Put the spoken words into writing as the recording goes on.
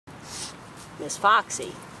Miss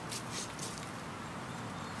Foxy.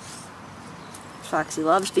 Foxy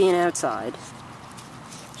loves being outside.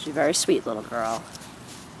 She's a very sweet little girl.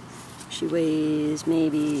 She weighs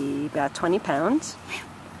maybe about 20 pounds.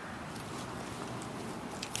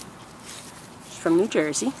 She's from New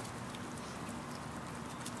Jersey.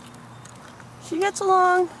 She gets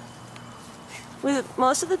along with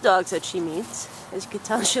most of the dogs that she meets. As you can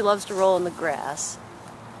tell, she loves to roll in the grass.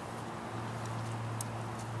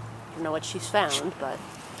 I don't know what she's found, but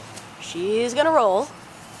she's gonna roll.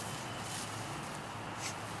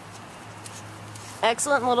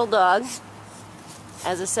 Excellent little dog.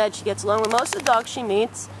 As I said, she gets along with most of the dogs she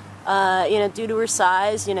meets. Due to her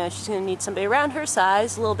size, she's going to need somebody around her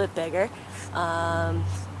size, a little bit bigger.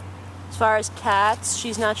 As far as cats,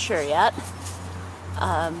 she's not sure yet.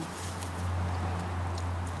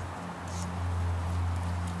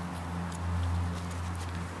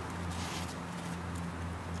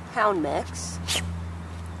 Hound mix.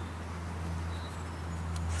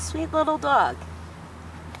 Sweet little dog.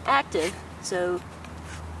 Active, so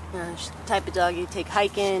she's the type of dog you take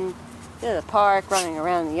hiking, go to the park, running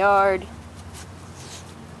around the yard.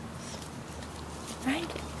 Right?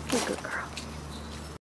 You're a good girl.